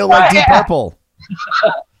I'm a Leo like Deep Purple.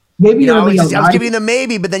 Maybe I was giving you the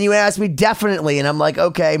maybe, but then you asked me definitely, and I'm like,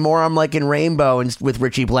 okay, more I'm like in Rainbow and with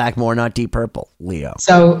Richie Blackmore, not Deep Purple, Leo.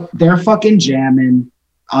 So they're fucking jamming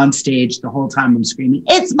on stage the whole time. I'm screaming,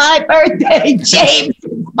 "It's my birthday, James!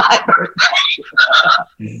 It's my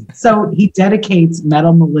birthday!" So he dedicates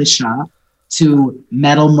Metal Militia to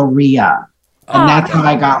Metal Maria, and that's how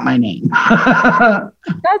I got my name.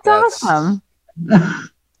 That's awesome.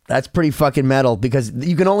 That's pretty fucking metal because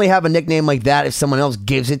you can only have a nickname like that if someone else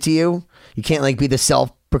gives it to you. You can't like be the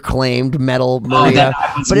self-proclaimed Metal Maria.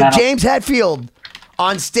 But if James Hetfield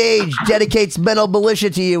on stage dedicates Metal Militia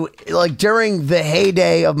to you, like during the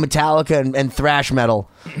heyday of Metallica and thrash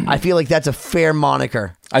metal, I feel like that's a fair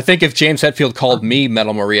moniker. I think if James Hetfield called me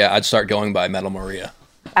Metal Maria, I'd start going by Metal Maria.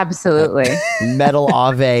 Absolutely. Metal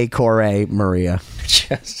Ave Core Maria.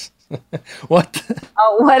 Yes. What?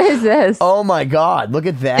 Oh, what is this? Oh my God! Look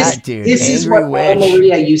at that, dude. This is what Metal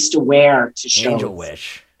Maria used to wear to shows. Angel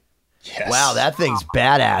Wish. Yes. Wow, that thing's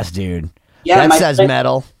badass, dude. Yeah, that says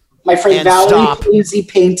metal. My friend And Valerie stop. Puzzi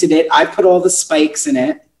painted it. I put all the spikes in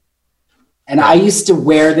it. And I used to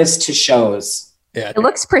wear this to shows. Yeah. It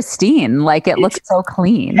looks pristine. Like it looks so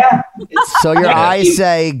clean. Yeah. So your eyes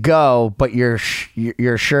say go, but your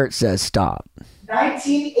shirt says stop.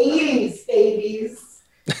 1980s, babies.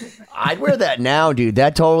 I'd wear that now, dude.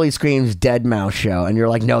 That totally screams Dead Mouse Show. And you're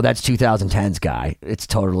like, no, that's 2010's guy. It's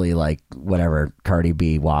totally like whatever, Cardi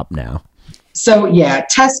B WAP now. So yeah,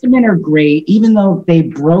 Testament are great, even though they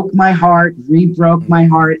broke my heart, re-broke my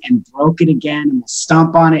heart, and broke it again, and will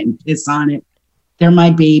stomp on it and piss on it. They're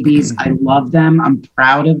my babies. I love them. I'm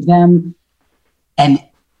proud of them. And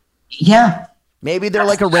yeah. Maybe they're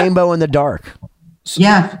like a rainbow in the dark.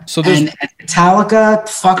 Yeah. So there's and Metallica,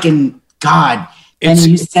 fucking God. And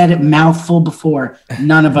you said it mouthful before.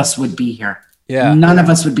 None of us would be here. Yeah. None of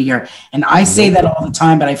us would be here. And I say that all the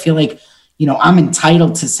time, but I feel like, I'm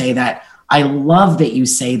entitled to say that. I love that you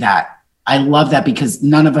say that. I love that because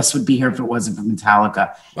none of us would be here if it wasn't for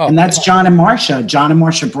Metallica. Oh, and that's John and Marcia. John and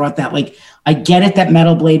Marcia brought that. Like, I get it that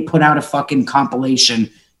Metal Blade put out a fucking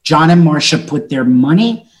compilation. John and Marcia put their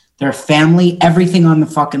money, their family, everything on the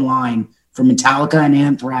fucking line for Metallica and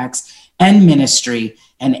Anthrax and Ministry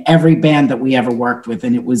and every band that we ever worked with.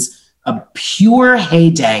 And it was a pure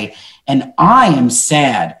heyday. And I am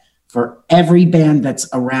sad for every band that's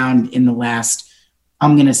around in the last,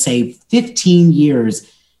 I'm going to say 15 years,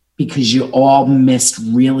 because you all missed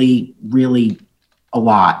really, really a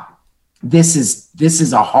lot. This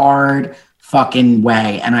is a hard fucking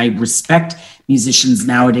way. And I respect musicians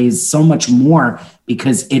nowadays so much more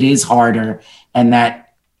because it is harder and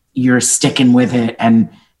that you're sticking with it and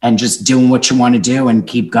just doing what you want to do and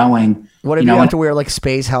keep going. What if you have to wear like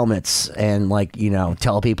space helmets and like,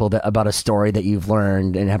 tell people about a story that you've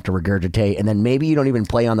learned and have to regurgitate, and then maybe you don't even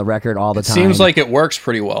play on the record all the time? Seems like it works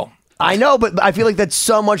pretty well. I know, but I feel like that's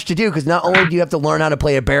so much to do because not only do you have to learn how to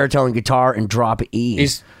play a baritone guitar and drop E.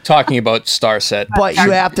 He's talking about Starset. But you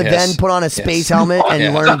have to Yes. then put on a space helmet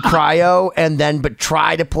and learn cryo but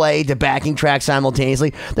try to play the backing track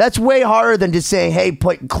simultaneously. That's way harder than just saying, hey,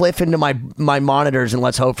 put Cliff into my monitors and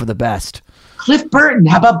let's hope for the best. Cliff Burton,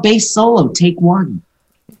 how about bass solo? Take one.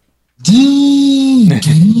 D.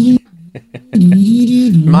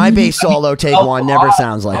 My bass solo, take one, never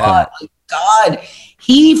sounds like that. God,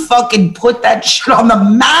 he fucking put that shit on the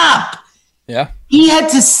map. Yeah. He had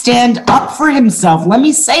to stand up for himself. Let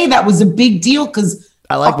me say that was a big deal because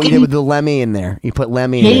I like what you did with the Lemmy in there. You put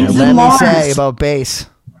Lemmy in James there. and Let me Lars. say about bass.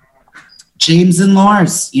 James and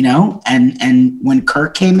Lars, and when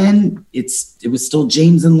Kirk came in, it was still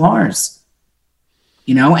James and Lars,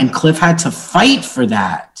 and Cliff had to fight for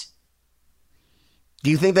that. Do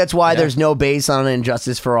you think that's why there's no bass on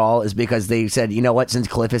Injustice for All? Is because they said, you know what, since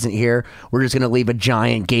Cliff isn't here, we're just going to leave a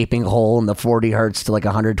giant gaping hole in the 40 hertz to like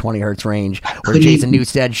 120 hertz range where Jason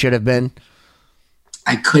Newsted should have been?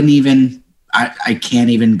 I couldn't even, I can't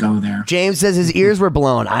even go there. James says his ears were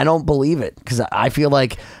blown. I don't believe it because I feel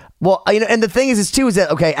like, well, you know, and the thing is that,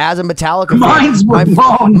 okay, as a Metallica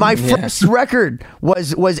fan, my first record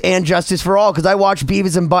was And Justice for All because I watched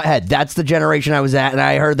Beavis and Butthead. That's the generation I was at, and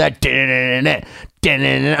I heard that.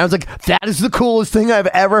 And I was like, that is the coolest thing I've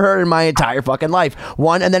ever heard in my entire fucking life.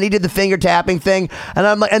 And then he did the finger tapping thing, and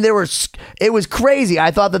I'm like, and it was crazy.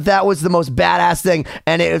 I thought that was the most badass thing,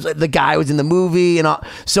 and it was the guy was in the movie, and all.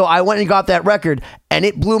 So I went and got that record, and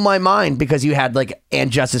it blew my mind because you had like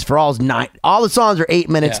And Justice for All's all the songs are 8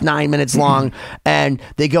 minutes, 9 minutes long, and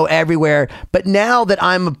they go everywhere. But now that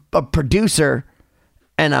I'm a producer,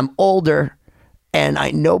 and I'm older, and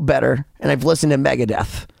I know better, and I've listened to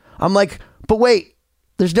Megadeth, I'm like, but wait,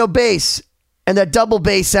 there's no bass, and that double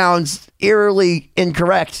bass sounds eerily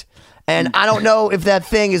incorrect. And I don't know if that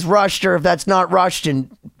thing is rushed or if that's not rushed,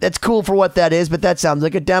 and that's cool for what that is, but that sounds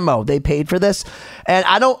like a demo. They paid for this, and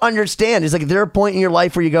I don't understand. Is like, is there a point in your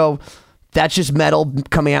life where you go, that's just metal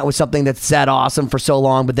coming out with something that's that awesome for so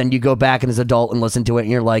long, but then you go back and as an adult and listen to it,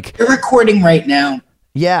 and you're like, you're recording right now.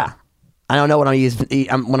 Yeah, I don't know what I'm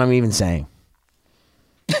even saying.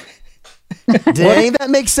 Did any of that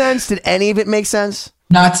make sense? Did any of it make sense?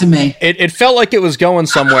 Not to me. It felt like it was going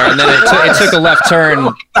somewhere, and then it took a left turn.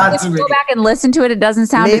 If you go back and listen to it, it doesn't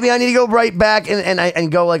sound. Maybe I need to go right back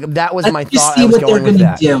and go like, that was my thought. Let's just see what they're going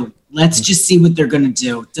to do. Let's just see what they're going to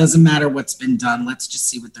do. Doesn't matter what's been done. Let's just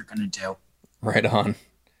see what they're going to do. Right on.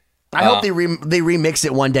 I hope they remix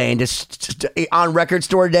it one day and just on Record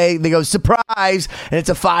Store Day they go surprise, and it's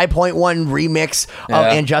a 5.1 remix of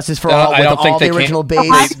And Justice for All with all the original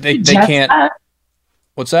bass. They can't. That?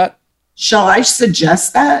 What's that? Shall I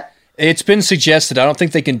suggest that? It's been suggested. I don't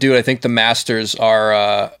think they can do it. I think the masters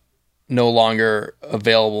are no longer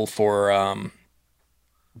available for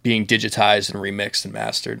being digitized and remixed and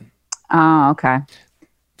mastered. Oh, okay.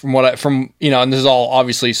 From and this is all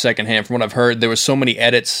obviously secondhand. From what I've heard, there was so many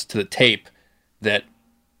edits to the tape that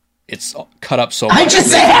it's cut up so much. I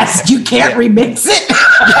just asked. You can't remix it.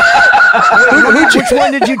 Which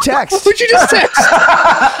one did you text? Who'd you just text?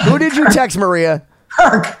 Who did you text, Maria?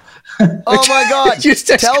 Kirk. Oh my God!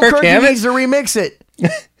 Tell Kirk he needs to remix it.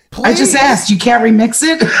 Please. I just asked. You can't remix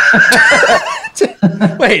it.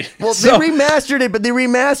 Wait. Well, they remastered it, but they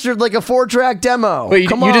remastered like a 4-track demo. Wait,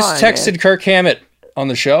 you just texted Kirk Hammett on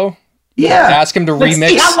the show? Yeah. Ask him to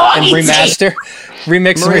remix and remaster.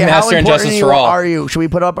 Remix Maria, and remaster and Justice for All. Are you? Should we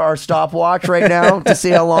put up our stopwatch right now to see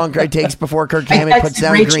how long it takes before Kirk Hammett puts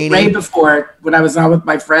down Rachel Greenie? Ray before when I was on with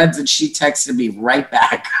my friends, and she texted me right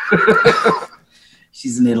back.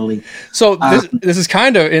 She's in Italy. So this is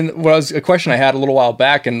kind of a question I had a little while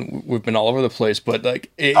back, and we've been all over the place. But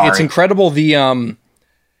like, it's incredible.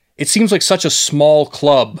 It seems like such a small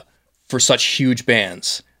club for such huge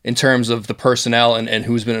bands in terms of the personnel and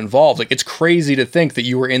who's been involved. Like, it's crazy to think that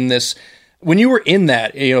you were in this when you were in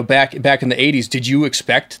that. Back in the 80s, did you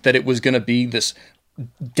expect that it was going to be this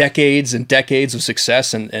decades and decades of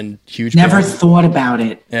success and huge? Never thought about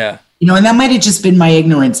it. Yeah. And that might have just been my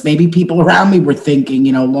ignorance. Maybe people around me were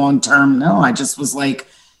thinking, long term. No, I just was like,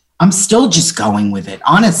 I'm still just going with it.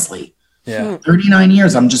 Honestly. Yeah. 39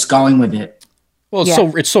 years. I'm just going with it. Well,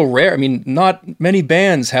 it's so rare. I mean, not many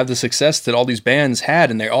bands have the success that all these bands had,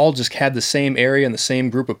 and they all just had the same area and the same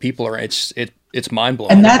group of people around. It's mind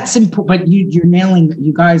blowing. And that's important. But you're nailing.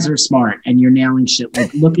 You guys are smart, and you're nailing shit.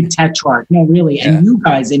 Like, look at Tetrarch. No, really. Yeah. And you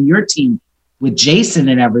guys and your team with Jason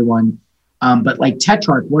and everyone. But like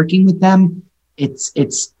Tetrarch, working with them, it's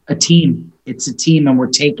a team. It's a team, and we're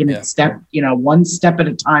taking it one step at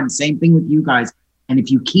a time. Same thing with you guys. And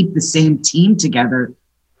if you keep the same team together,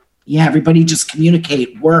 everybody just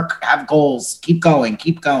communicate, work, have goals, keep going.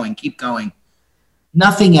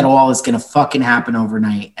 Nothing at all is going to fucking happen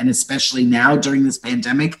overnight. And especially now during this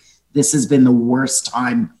pandemic, this has been the worst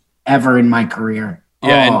time ever in my career.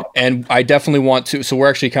 Yeah, and I definitely want to. So we're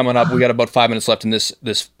actually coming up. We got about 5 minutes left in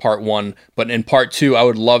this part one. But in part two, I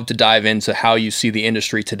would love to dive into how you see the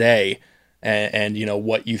industry today, and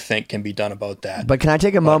what you think can be done about that. But can I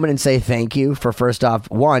take a moment and say thank you for, first off,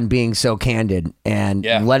 one, being so candid and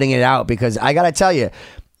letting it out, because I got to tell you,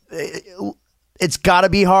 it's got to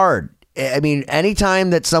be hard. I mean, anytime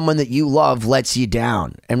that someone that you love lets you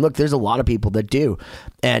down, and look, there's a lot of people that do,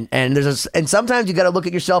 and sometimes you got to look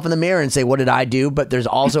at yourself in the mirror and say, what did I do? But there's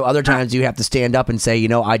also other times you have to stand up and say, you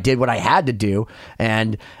know, I did what I had to do.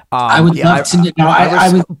 And I would love to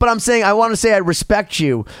know. But I'm saying, I want to say I respect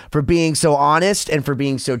you for being so honest and for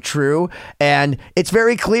being so true. And it's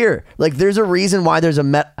very clear, like there's a reason why there's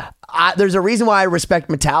a reason why I respect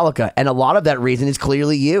Metallica, and a lot of that reason is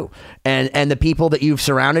clearly you and the people that you've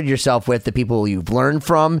surrounded yourself with, the people you've learned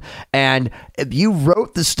from, and you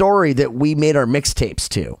wrote the story that we made our mixtapes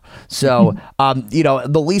to. So, you know,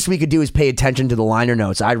 the least we could do is pay attention to the liner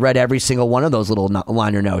notes. I read every single one of those little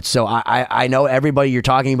liner notes, so I know everybody you're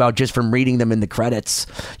talking about just from reading them in the credits,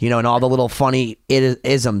 you know, and all the little funny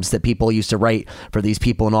isms that people used to write for these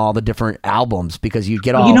people in all the different albums, because you'd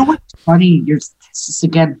get all. You know what's funny? This is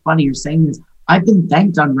again funny. You're saying this. I've been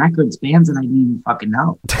thanked on records, bands, and I didn't even fucking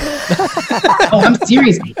know. Oh, I'm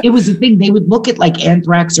serious. It was a thing. They would look at like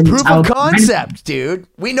Anthrax or Proof Metallica. of concept, dude.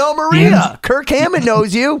 We know Maria. Kirk Hammond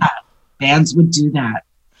knows you. Bands would do that.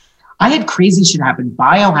 I had crazy shit happen.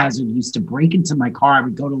 Biohazard used to break into my car. I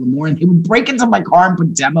would go to Lemoore and they would break into my car and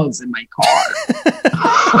put demos in my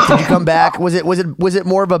car. Did you come back? Was it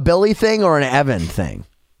more of a Billy thing or an Evan thing?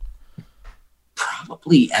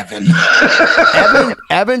 Probably Evan.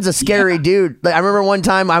 Evan's a scary dude. Like, I remember one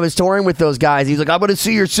time I was touring with those guys. He's like, I'm going to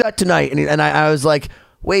see your set tonight. And I was like,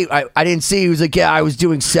 wait, I didn't see. He was like, yeah, I was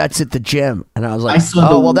doing sets at the gym. And I was like,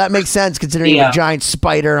 well, that makes sense considering you have a giant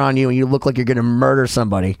spider on you and you look like you're going to murder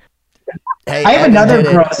somebody. Hey, I have another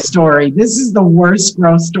gross story. This is the worst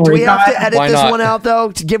gross story. Do we have to edit this one out,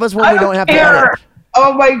 though? To give us one we don't have to edit.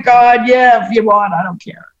 Oh, my God. Yeah, if you want. I don't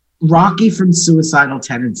care. Rocky from Suicidal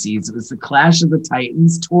Tendencies. It was the Clash of the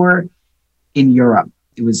Titans tour in Europe.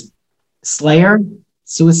 It was Slayer,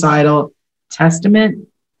 Suicidal, Testament,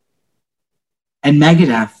 and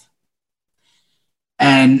Megadeth.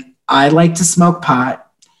 And I like to smoke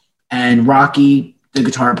pot. And Rocky, the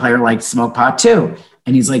guitar player, liked to smoke pot too.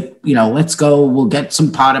 And he's like, you know, let's go. We'll get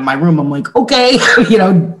some pot in my room. I'm like, okay, you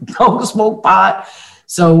know, go smoke pot.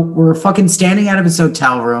 So we're fucking standing out of his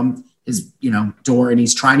hotel room, his, you know, door, and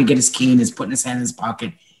he's trying to get his key and he's putting his hand in his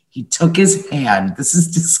pocket. He took his hand. This is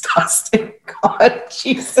disgusting. God,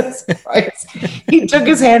 Jesus Christ. He took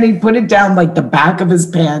his hand, he put it down like the back of his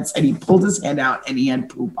pants, and he pulled his hand out and he had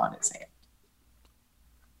poop on his hand.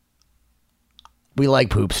 We like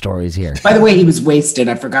poop stories here. By the way, he was wasted.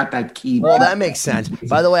 I forgot that key. Well, that makes sense.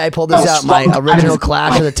 By the way, I pulled this out, my original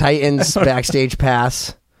Clash of the Titans backstage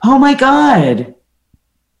pass. Oh my God.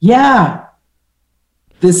 Yeah.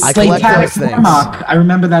 This I collect those things. I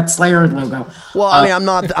remember that Slayer logo. Well, I mean,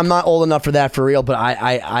 I'm not old enough for that for real, but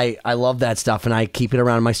I love that stuff and I keep it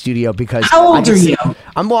around in my studio because. How old are you?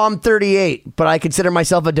 I'm 38, but I consider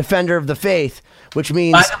myself a defender of the faith, which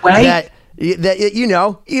means By the way, that you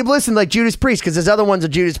know, you listen like Judas Priest, because this other one's a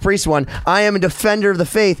Judas Priest one. I am a defender of the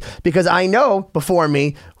faith because I know before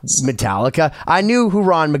me, Metallica, I knew who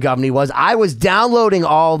Ron McGovney was. I was downloading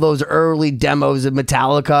all those early demos of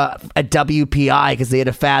Metallica at WPI because they had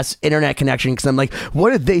a fast internet connection, because I'm like,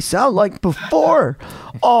 what did they sound like before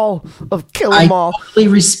all of Kill 'Em All? I totally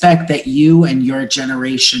respect that you and your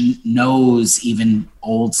generation knows even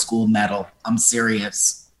old school metal. I'm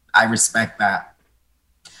serious. I respect that.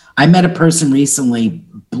 I met a person recently,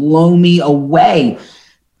 blow me away,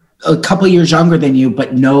 a couple years younger than you,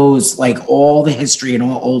 but knows like all the history and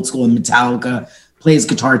all old school, and Metallica, plays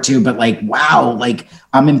guitar too. But like, wow, like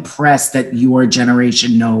I'm impressed that your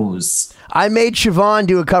generation knows. I made Siobhan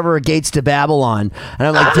do a cover of Gates to Babylon, and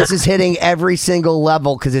I'm like, this is hitting every single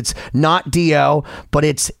level because it's not Dio, but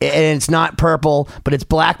it's not Purple, but it's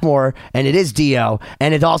Blackmore, and it is Dio,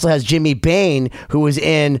 and it also has Jimmy Bain, who was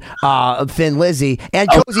in Thin Lizzy, and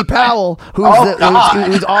Cozy Powell,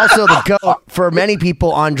 who's also the GOAT for many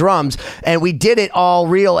people on drums, and we did it all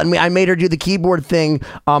real, and I made her do the keyboard thing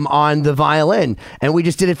on the violin, and we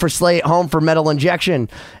just did it for Slay at Home for Metal Injection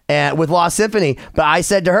with Lost Symphony. But I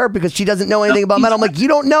said to her, because she doesn't know anything about metal, I'm like, you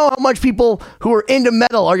don't know how much people who are into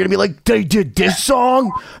metal are going to be like, they did this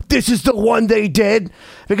song? This is the one they did?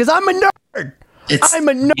 Because I'm a nerd. I'm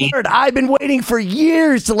a nerd. I've been waiting for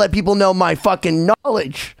years to let people know my fucking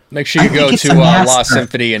knowledge. Make sure you go to Lost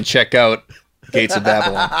Symphony and check out Gates of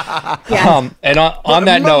Babylon. And on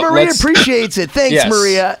that note, Maria appreciates it. Thanks,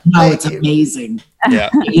 Maria. No, it's amazing. Yeah.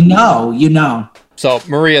 You know. So,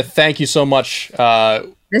 Maria, thank you so much.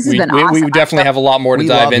 This has been awesome. We definitely have a lot more to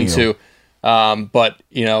dive into. But,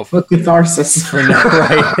 you know. What catharsis. Right.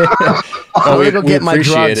 I'm going to go get my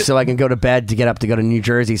drugs so I can go to bed to get up to go to New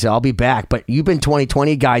Jersey. So I'll be back. But you've been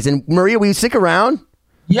 2020, guys. And Maria, will you stick around?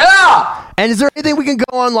 Yeah. And is there anything we can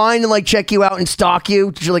go online and like check you out and stalk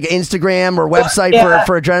you? Like Instagram or website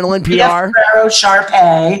for Adrenaline PR? Ferrero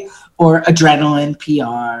Sharpay or Adrenaline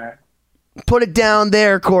PR. Put it down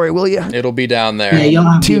there, Corey, will you? It'll be down there. Yeah, you'll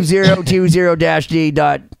have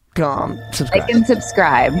 2020-d.com. Subscribe. Like and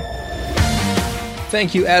subscribe.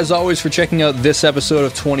 Thank you, as always, for checking out this episode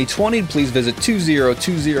of 2020. Please visit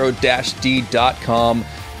 2020-d.com.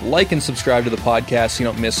 Like and subscribe to the podcast so you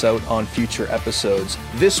don't miss out on future episodes.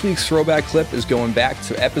 This week's throwback clip is going back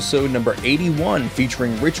to episode number 81,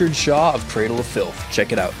 featuring Richard Shaw of Cradle of Filth.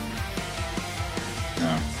 Check it out.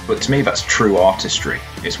 But to me, that's true artistry.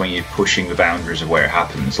 It's when you're pushing the boundaries of where it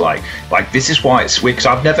happens. Like this is why it's weird, because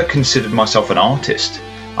I've never considered myself an artist.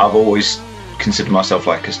 I've always considered myself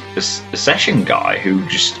like a session guy who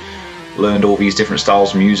just learned all these different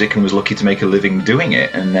styles of music and was lucky to make a living doing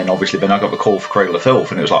it. And then obviously then I got the call for Cradle of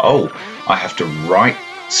Filth, and it was like, oh, I have to write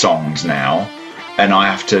songs now and I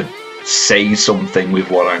have to say something with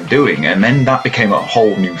what I'm doing. And then that became a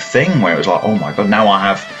whole new thing where it was like, oh my god, now I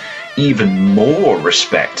have even more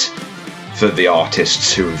respect for the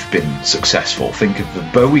artists who have been successful. Think of the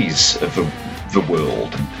Bowies of the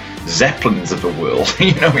world and Zeppelins of the world.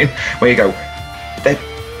 You know what I mean? Where you go, they're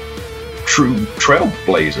true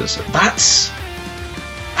trailblazers. That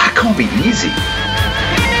can't be easy.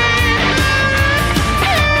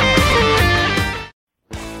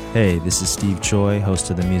 Hey, this is Steve Choi, host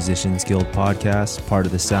of the Musicians Guild podcast, part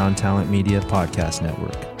of the Sound Talent Media podcast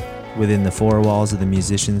network. Within the four walls of the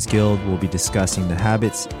Musicians Guild, we'll be discussing the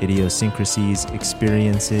habits, idiosyncrasies,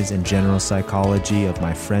 experiences, and general psychology of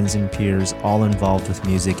my friends and peers, all involved with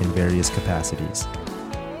music in various capacities.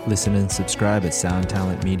 Listen and subscribe at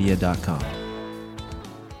soundtalentmedia.com.